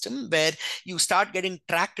education system where you start getting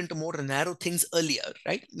tracked into more narrow things earlier,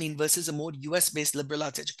 right? I mean, versus a more US based liberal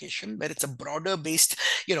arts education where it's a broader based,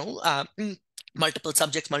 multiple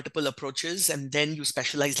subjects, multiple approaches, and then you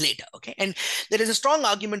specialize later. Okay. And there is a strong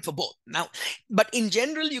argument for both. Now, but in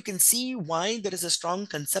general, you can see why there is a strong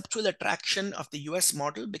conceptual attraction of the US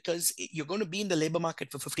model because you're going to be in the labor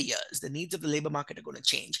market for 50 years. The needs of the labor market are going to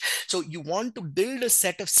change. So you want to build a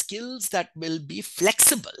set of skills that will be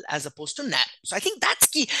flexible as opposed to narrow. So I think that's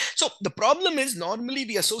key. So the problem is normally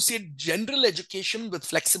we associate general education with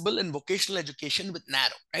flexible and vocational education with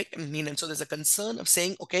narrow, right? I mean, and so there's a concern of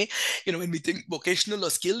saying, okay, when we think vocational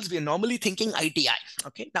or skills, we are normally thinking ITI.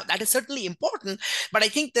 Okay. Now that is certainly important, but I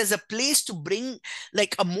think there's a place to bring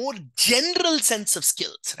like a more general sense of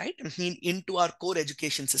skills, right? I mean, into our core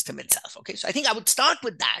education system itself. Okay. So I think I would start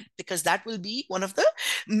with that because that will be one of the,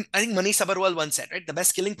 I think Manish Sabarwal once said, right? The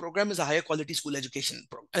best skilling program is a higher quality school education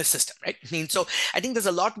system, right? I mean, so I think there's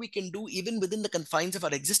a lot we can do even within the confines of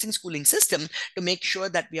our existing schooling system to make sure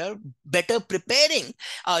that we are better preparing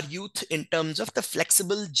our youth in terms of the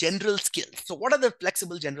flexible general skills. So what are the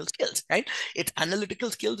flexible general skills, right? It's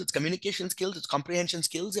analytical skills, it's communication skills, it's comprehension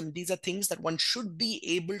skills. And these are things that one should be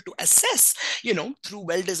able to assess, through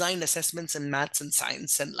well-designed assessments in maths and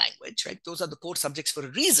science and language, right? Those are the core subjects for a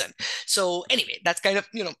reason. So anyway, that's kind of,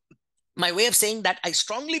 my way of saying that I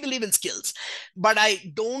strongly believe in skills, but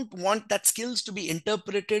I don't want that skills to be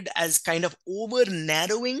interpreted as kind of over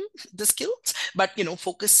narrowing the skills, but,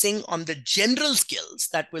 focusing on the general skills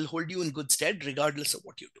that will hold you in good stead, regardless of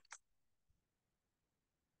what you do.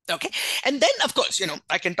 Okay. And then, of course,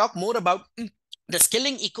 I can talk more about the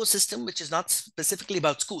skilling ecosystem, which is not specifically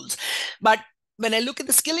about schools. But when I look at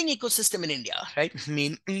the skilling ecosystem in India, right, I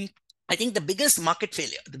mean, I think the biggest market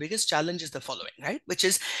failure, the biggest challenge is the following, right? Which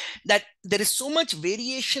is that there is so much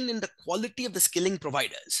variation in the quality of the skilling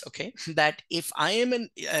providers, okay? That if I am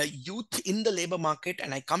a youth in the labor market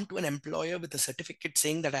and I come to an employer with a certificate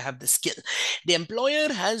saying that I have the skill, the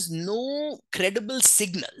employer has no credible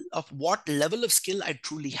signal of what level of skill I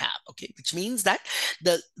truly have, okay? Which means that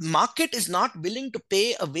the market is not willing to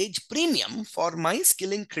pay a wage premium for my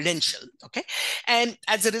skilling credential, okay? And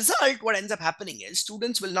as a result, what ends up happening is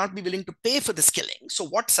students will not be willing to pay for the skilling. So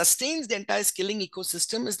what sustains the entire skilling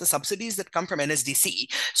ecosystem is the subsidies that come from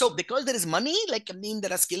NSDC. So because there is money, like I mean,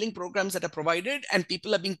 there are skilling programs that are provided and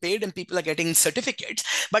people are being paid and people are getting certificates.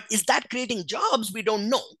 But is that creating jobs? We don't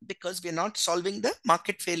know, because we're not solving the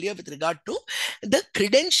market failure with regard to the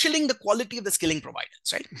credentialing, the quality of the skilling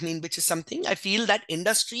providers, right? I mean, which is something I feel that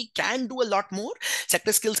industry can do a lot more.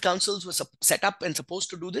 Sector skills councils were set up and supposed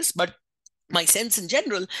to do this, but my sense in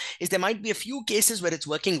general is there might be a few cases where it's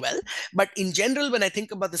working well, but in general, when I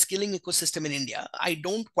think about the skilling ecosystem in India, I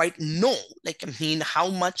don't quite know, like, I mean, how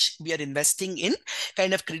much we are investing in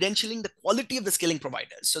kind of credentialing the quality of the skilling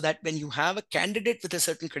providers, so that when you have a candidate with a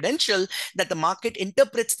certain credential, that the market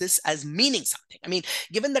interprets this as meaning something. I mean,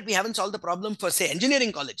 given that we haven't solved the problem for, say,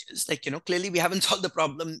 engineering colleges, like, clearly we haven't solved the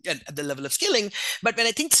problem at the level of skilling, but when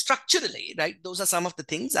I think structurally, right, those are some of the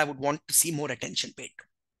things I would want to see more attention paid to.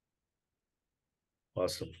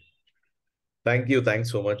 Awesome. Thank you.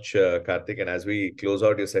 Thanks so much, Karthik. And as we close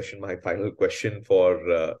out your session, my final question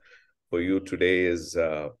for you today is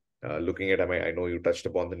looking at, I mean, I know you touched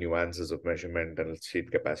upon the nuances of measurement and seat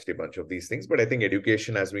capacity, a bunch of these things, but I think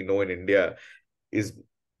education, as we know in India, is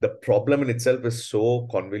the problem in itself is so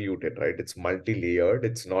convoluted, right? It's multi-layered.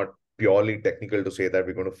 It's not purely technical to say that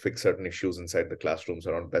we're going to fix certain issues inside the classrooms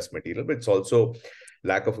around best material, but it's also,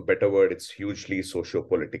 lack of a better word, it's hugely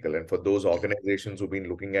socio-political. And for those organizations who've been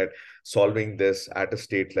looking at solving this at a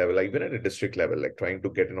state level, even at a district level, like trying to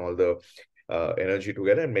get in all the energy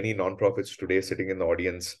together, and many nonprofits today sitting in the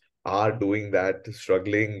audience are doing that,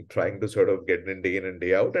 struggling, trying to sort of get in and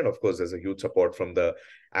day out. And of course, there's a huge support from the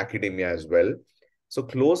academia as well. So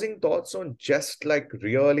closing thoughts on just like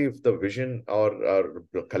really if the vision or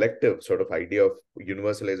collective sort of idea of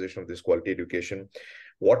universalization of this quality education,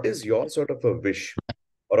 what is your sort of a wish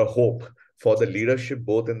or a hope for the leadership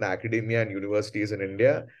both in the academia and universities in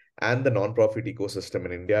India and the nonprofit ecosystem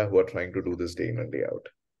in India who are trying to do this day in and day out?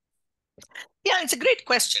 Yeah, it's a great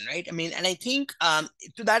question, right? I mean, and I think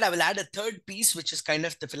to that, I will add a third piece, which is kind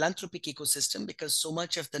of the philanthropic ecosystem, because so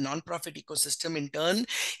much of the nonprofit ecosystem in turn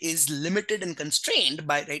is limited and constrained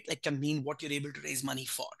by, right, like, I mean, what you're able to raise money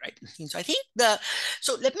for, right? So I think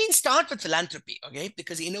so let me start with philanthropy, okay?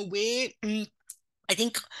 Because in a way, I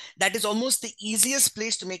think that is almost the easiest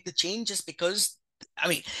place to make the change, just because, I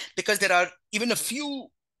mean, because there are even a few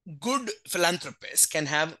good philanthropists can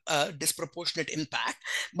have a disproportionate impact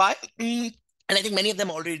by and I think many of them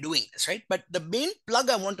are already doing this, right? But the main plug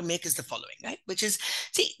I want to make is the following, right? Which is,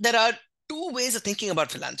 see, there are two ways of thinking about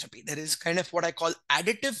philanthropy. There is kind of what I call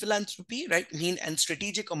additive philanthropy, right? I mean, and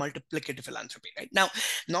strategic or multiplicative philanthropy, right? Now,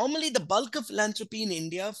 normally the bulk of philanthropy in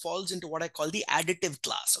India falls into what I call the additive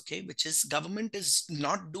class, okay? Which is government is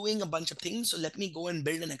not doing a bunch of things. So let me go and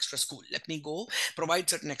build an extra school. Let me go provide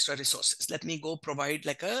certain extra resources. Let me go provide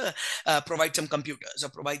provide some computers or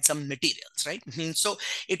provide some materials, right? So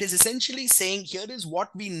it is essentially saying, here is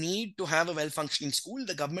what we need to have a well-functioning school.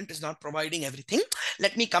 The government is not providing everything.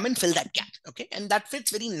 Let me come and fill that gap, okay? And that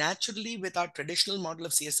fits very naturally with our traditional model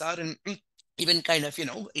of CSR and even kind of,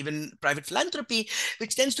 even private philanthropy,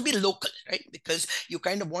 which tends to be local, right? Because you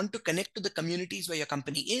kind of want to connect to the communities where your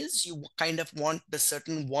company is. You kind of want the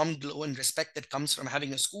certain warm glow and respect that comes from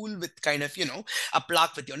having a school with kind of, a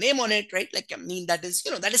plaque with your name on it, right? Like, I mean, that is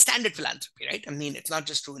standard philanthropy, right? I mean, it's not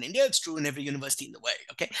just true in India, it's true in every university in the world,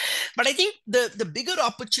 okay? But I think the bigger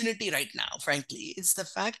opportunity right now, frankly, is the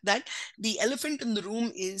fact that the elephant in the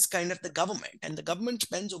room is kind of the government, and the government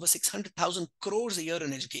spends over 600,000 crores a year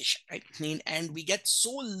on education, right? I mean, and we get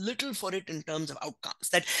so little for it in terms of outcomes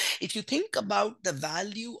that if you think about the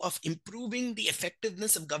value of improving the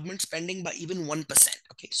effectiveness of government spending by even 1%,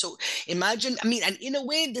 okay, so imagine, I mean, and in a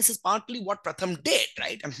way this is partly what Pratham did,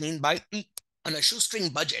 right? I mean, by on a shoestring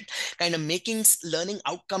budget, kind of making learning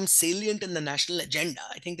outcomes salient in the national agenda.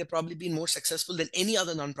 I think they've probably been more successful than any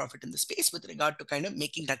other nonprofit in the space with regard to kind of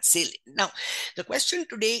making that salient. Now, the question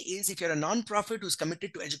today is, if you're a nonprofit who's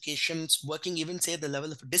committed to education, working even say at the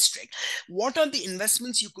level of a district, what are the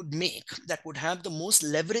investments you could make that would have the most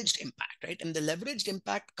leveraged impact, right? And the leveraged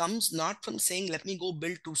impact comes not from saying, let me go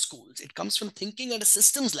build 2 schools. It comes from thinking at a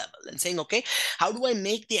systems level and saying, okay, how do I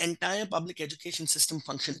make the entire public education system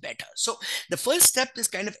function better? So the first step is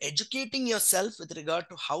kind of educating yourself with regard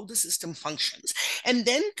to how the system functions, and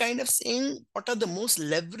then kind of saying what are the most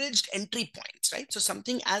leveraged entry points, right? So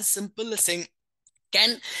something as simple as saying,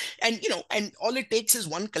 can and all it takes is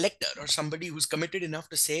one collector or somebody who's committed enough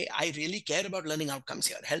to say, I really care about learning outcomes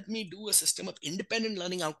here, help me do a system of independent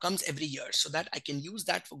learning outcomes every year so that I can use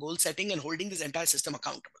that for goal setting and holding this entire system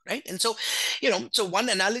accountable, right? And so so one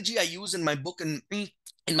analogy I use in my book and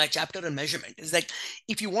in my chapter on measurement is like,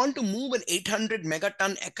 if you want to move an 800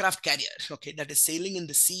 megaton aircraft carrier, okay, that is sailing in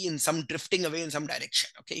the sea and some drifting away in some direction,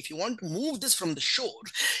 okay, if you want to move this from the shore,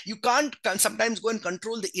 you can't sometimes go and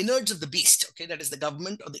control the innards of the beast, okay, that is the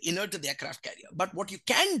government, or the innards of the aircraft carrier. But what you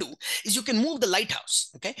can do is you can move the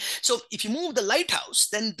lighthouse, okay? So if you move the lighthouse,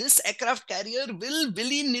 then this aircraft carrier will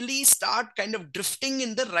willy-nilly start kind of drifting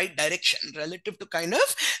in the right direction relative to kind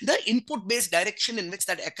of the input-based direction in which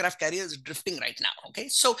that aircraft carrier is drifting right now, okay?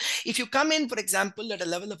 So if you come in, for example, at a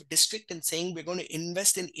level of a district and saying we're going to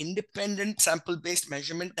invest in independent sample-based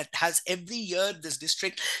measurement that has every year this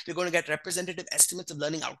district, we're going to get representative estimates of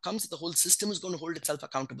learning outcomes that the whole system is going to hold itself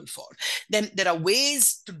accountable for, then there are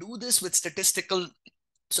ways to do this with statistical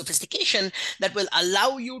sophistication that will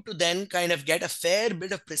allow you to then kind of get a fair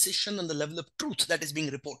bit of precision on the level of truth that is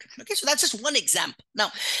being reported. Okay, so that's just one example.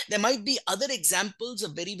 Now, there might be other examples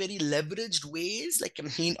of very, very leveraged ways, like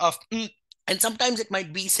and sometimes it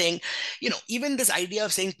might be saying, even this idea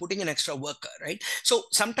of saying putting an extra worker, right? So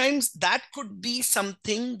sometimes that could be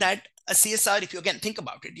something that a CSR, if you again think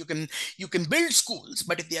about it, you can build schools,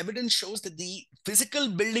 but if the evidence shows that the physical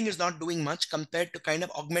building is not doing much compared to kind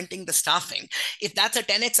of augmenting the staffing, if that's a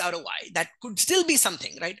 10x ROI, that could still be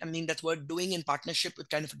something, right? I mean, that's worth doing in partnership with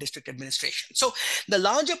kind of a district administration. So the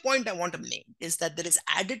larger point I want to make is that there is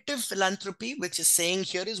additive philanthropy, which is saying,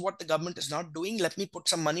 here is what the government is not doing, let me put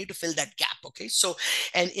some money to fill that gap. Okay, so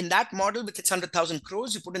and in that model with 600,000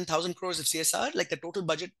 crores, you put in 1,000 crores of CSR, like the total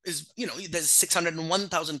budget is, there's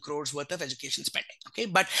 601,000 crores worth of education spending. Okay,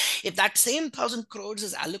 but if that same 1,000 crores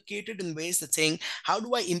is allocated in ways that saying, how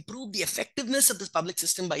do I improve the effectiveness of this public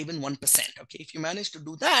system by even 1%? Okay, if you manage to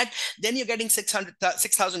do that, then you're getting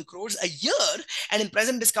 6,000 crores a year, and in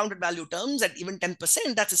present discounted value terms, at even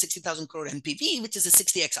 10%, that's a 60,000 crore NPV, which is a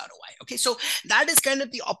 60x ROI. Okay, so that is kind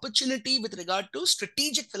of the opportunity with regard to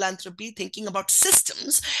strategic philanthropy, thinking about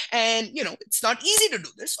systems. And it's not easy to do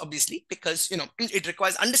this, obviously, because it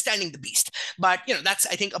requires understanding the beast. But that's,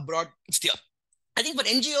 I think, a broad steer. I think for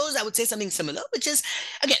NGOs, I would say something similar, which is,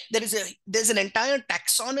 again, there's an entire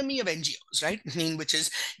taxonomy of NGOs, right? I mean, which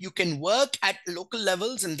is you can work at local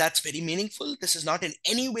levels, and that's very meaningful. This is not in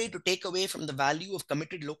any way to take away from the value of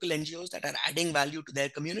committed local NGOs that are adding value to their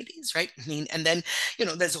communities, right? I mean, and then,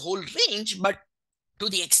 there's a whole range, but to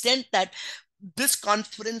the extent that this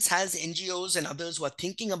conference has NGOs and others who are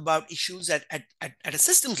thinking about issues at a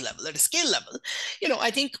systems level, at a scale level,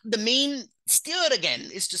 I think the main steer again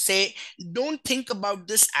is to say, don't think about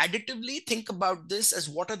this additively, think about this as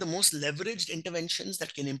what are the most leveraged interventions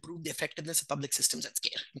that can improve the effectiveness of public systems at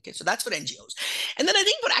scale. Okay, so that's for NGOs. And then I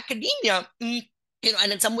think for academia,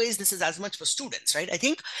 and in some ways this is as much for students, right? I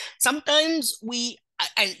think sometimes we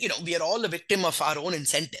are all a victim of our own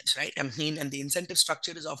incentives, right? I mean, and the incentive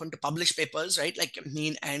structure is often to publish papers, right? Like, I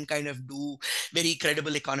mean, and kind of do very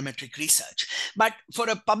credible econometric research. But for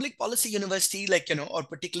a public policy university, like, or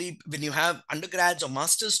particularly when you have undergrads or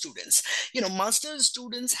master's students, master's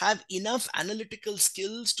students have enough analytical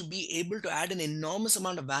skills to be able to add an enormous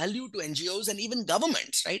amount of value to NGOs and even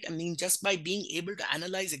governments, right? I mean, just by being able to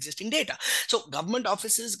analyze existing data. So government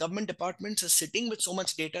offices, government departments are sitting with so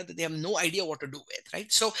much data that they have no idea what to do with,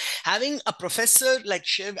 right? So having a professor like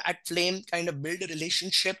Shiv at Flame kind of build a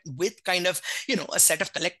relationship with kind of, a set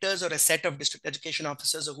of collectors or a set of district education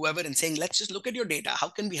officers or whoever, and saying, let's just look at your data. How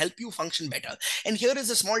can we help you function better? And here is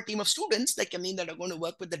a small team of students, like, I mean, that are going to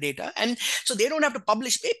work with the data. And so they don't have to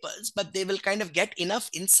publish papers, but they will kind of get enough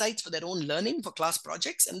insights for their own learning for class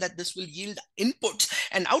projects, and that this will yield inputs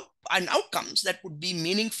and outcomes that would be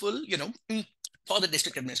meaningful, for the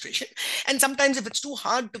district administration. And sometimes if it's too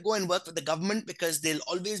hard to go and work with the government because there'll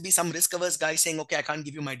always be some risk averse guy saying, okay, I can't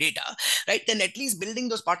give you my data, right? Then at least building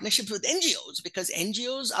those partnerships with NGOs, because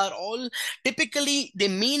NGOs are all typically, they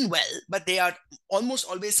mean well, but they are almost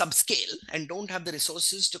always subscale and don't have the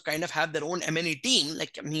resources to kind of have their own M&E team,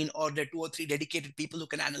 like, I mean, or there are 2 or 3 dedicated people who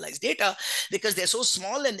can analyze data, because they're so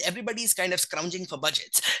small and everybody's kind of scrounging for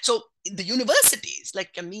budgets. So the universities, like,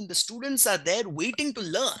 I mean, the students are there waiting to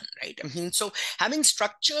learn, right? I mean, so having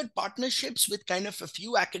structured partnerships with kind of a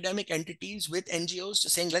few academic entities with NGOs to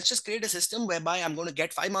saying, let's just create a system whereby I'm going to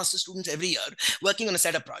get 5 master students every year working on a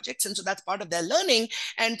set of projects. And so that's part of their learning.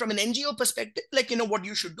 And from an NGO perspective, like, what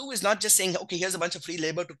you should do is not just saying, okay, here's a bunch of free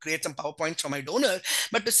labor to create some PowerPoints for my donor,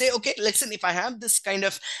 but to say, okay, listen, if I have this kind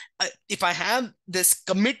of, if I have this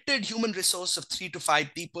committed human resource of 3 to 5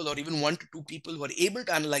 people, or even 1 to 2 people who are able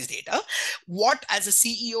to analyze data, what as a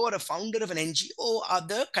CEO or a founder of an NGO are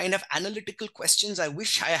the kind of analytical questions I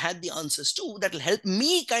wish I had the answers to that will help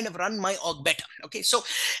me kind of run my org better. Okay, so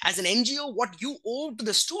as an NGO, what you owe to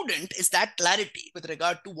the student is that clarity with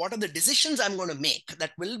regard to what are the decisions I'm going to make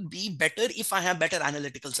that will be better if I have better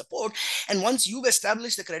analytical support. And once you've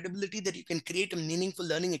established the credibility that you can create a meaningful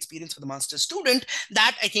learning experience for the master student,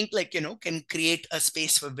 that I think, like, can create a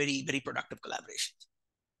space for very, very productive collaboration.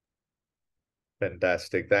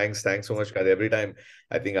 Fantastic. Thanks. Thanks so much, Karthik. Every time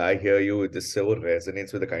I think I hear you, it just so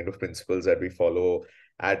resonates with the kind of principles that we follow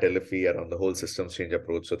at LFE and on the whole systems change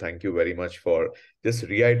approach. So thank you very much for just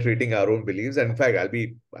reiterating our own beliefs. And in fact, I'll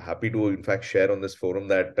be happy to, in fact, share on this forum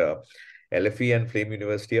that LFE and Flame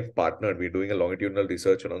University have partnered. We're doing a longitudinal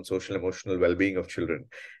research on social emotional well-being of children.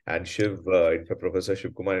 And in fact, Professor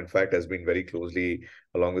Shiv Kumar, in fact, has been very closely,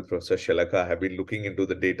 along with Professor Shalaka, have been looking into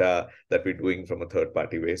the data that we're doing from a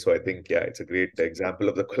third-party way. So I think, yeah, it's a great example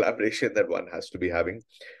of the collaboration that one has to be having.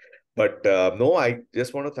 But no, I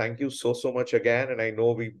just want to thank you so much again. And I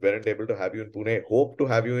know we weren't able to have you in Pune. Hope to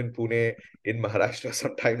have you in Pune, in Maharashtra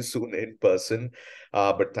sometime soon in person.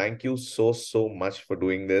 But thank you so much for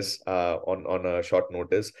doing this on a short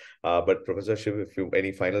notice. But Professor Shiv, if you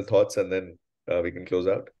any final thoughts, and then we can close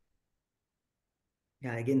out.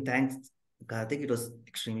 Yeah, again, thanks, Karthik. It was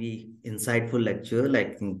extremely insightful lecture.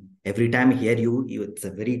 Like every time I hear you, it's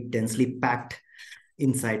a very densely packed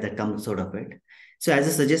insight that comes out of it. So as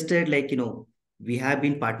I suggested, like, we have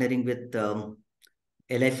been partnering with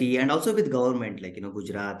LFE and also with government, like,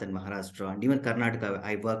 Gujarat and Maharashtra and even Karnataka.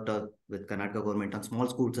 I worked with Karnataka government on small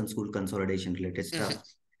schools and school consolidation related stuff.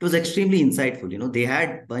 It was extremely insightful. They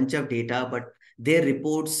had bunch of data, but their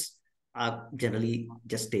reports are generally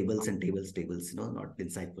just tables and tables, not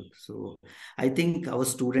insightful. So I think our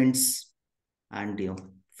students and,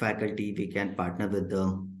 faculty, we can partner with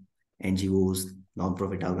the NGOs,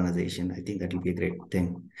 non-profit organization. I think that will be a great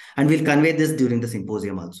thing. And we'll convey this during the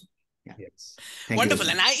symposium also. Yeah. Yes. Wonderful.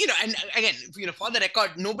 And and again, for the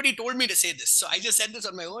record, nobody told me to say this. So I just said this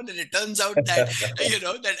on my own. And it turns out that,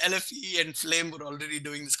 that LFE and Flame were already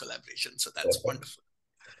doing this collaboration. So that's wonderful.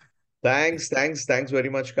 Thanks very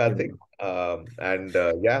much, Karthik.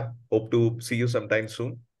 Yeah, hope to see you sometime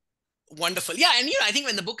soon. Wonderful. Yeah. And, I think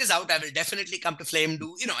when the book is out, I will definitely come to Flame,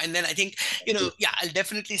 and then I think, I'll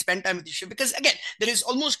definitely spend time with you, because again, there is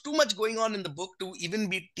almost too much going on in the book to even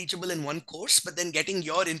be teachable in one course, but then getting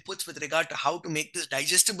your inputs with regard to how to make this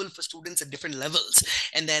digestible for students at different levels.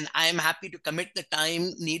 And then I'm happy to commit the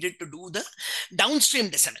time needed to do the downstream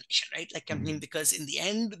dissemination, right? Like, because in the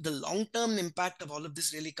end, the long-term impact of all of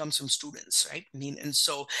this really comes from students, right? And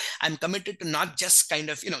so I'm committed to not just kind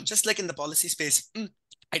of, just like in the policy space,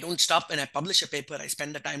 I don't stop when I publish a paper. I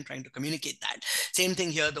spend the time trying to communicate that. Same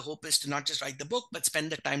thing here. The hope is to not just write the book, but spend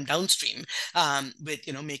the time downstream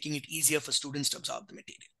with, making it easier for students to absorb the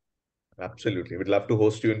material. Absolutely. We'd love to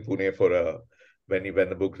host you in Pune for when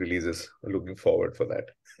the book releases. Looking forward for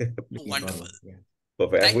that. Wonderful. Yeah.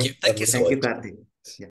 Perfect. Thank you. Thank you so much. Thank you, Karthik. Yeah.